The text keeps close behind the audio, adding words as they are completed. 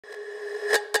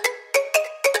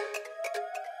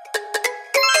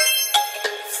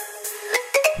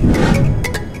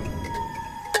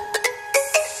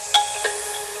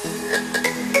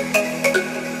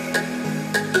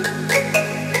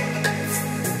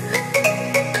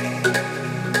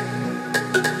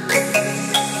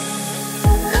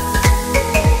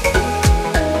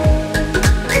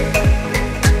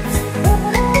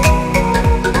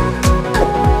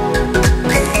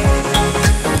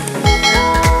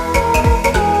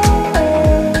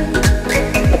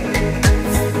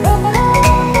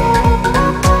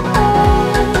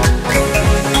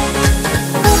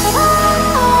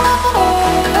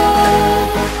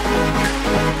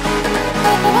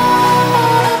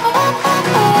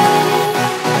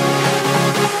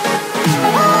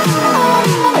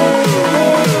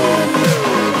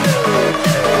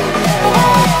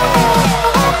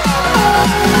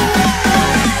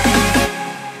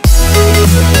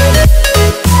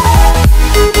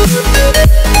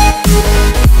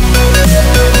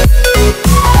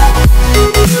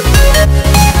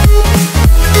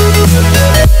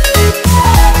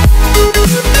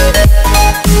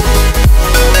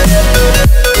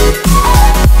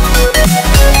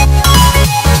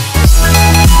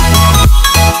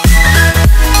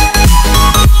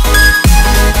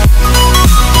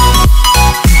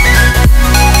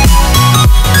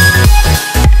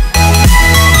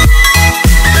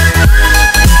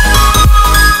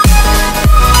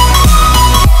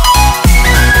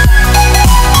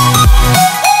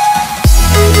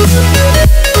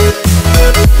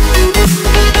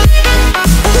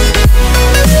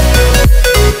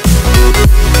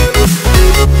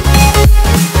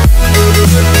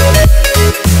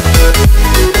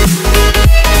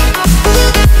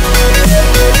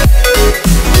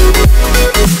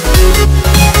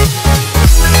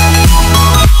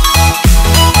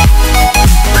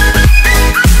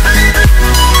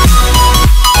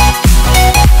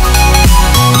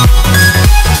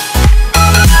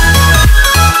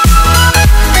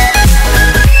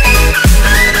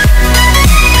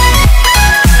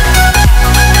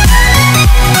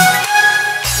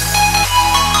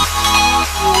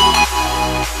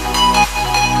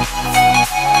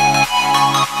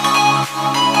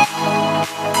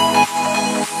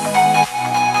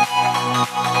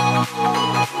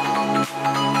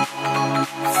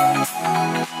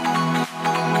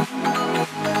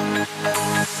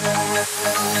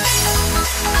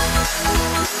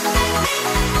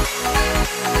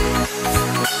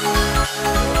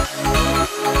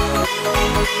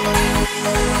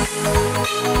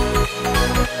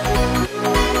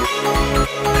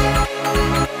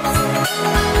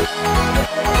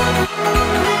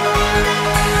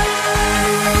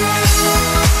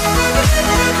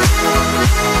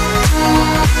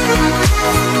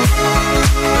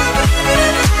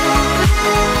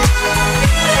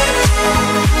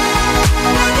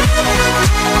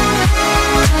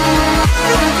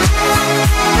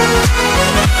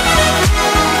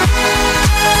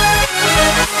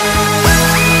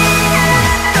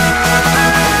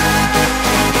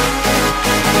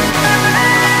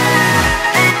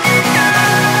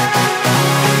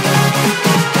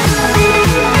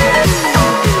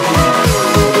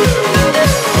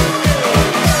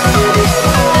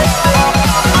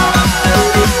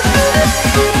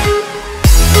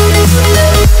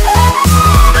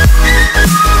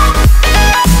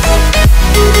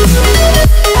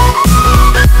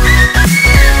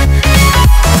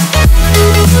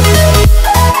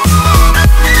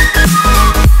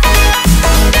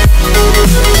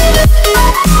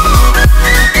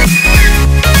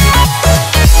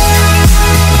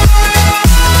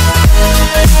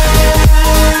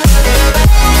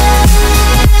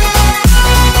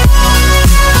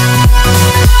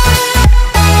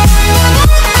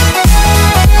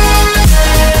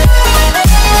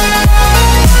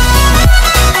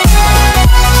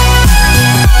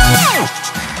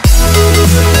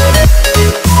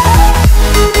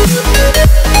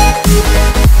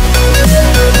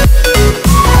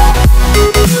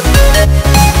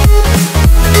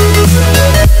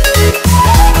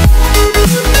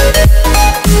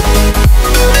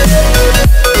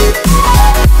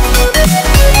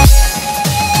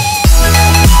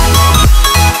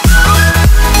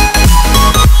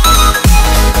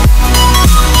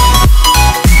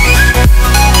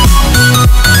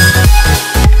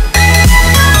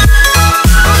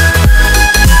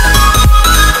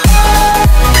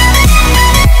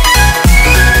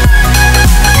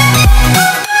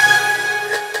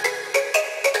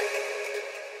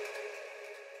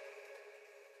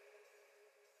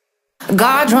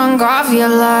Got drunk off your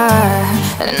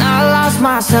lie, and I lost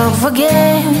myself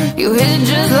again. You hit it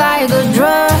just like a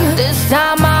drug. This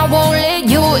time I won't let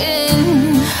you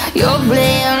in. You're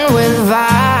playing with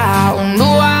fire.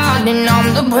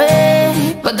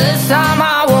 time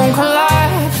I won't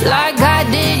collide like I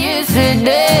did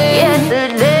yesterday.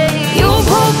 You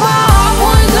broke my heart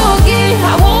once again.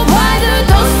 I won't buy the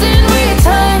dust in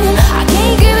return. I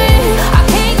can't give it, I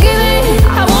can't give it,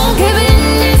 I won't give in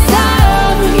this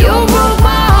time. You broke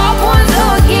my heart once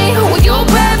again. Well, you're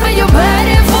bad, but you're bad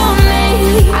it for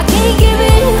me. I can't give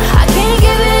it, I can't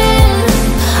give in.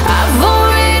 I've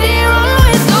already run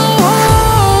with the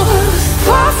wolves,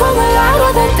 far from the light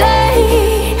of the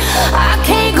day. I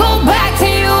can't go back to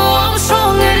you, I'm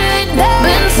stronger today.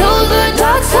 Been to the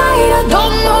dark side of the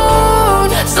moon,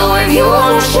 so if you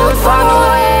wanna shoot, far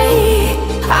away.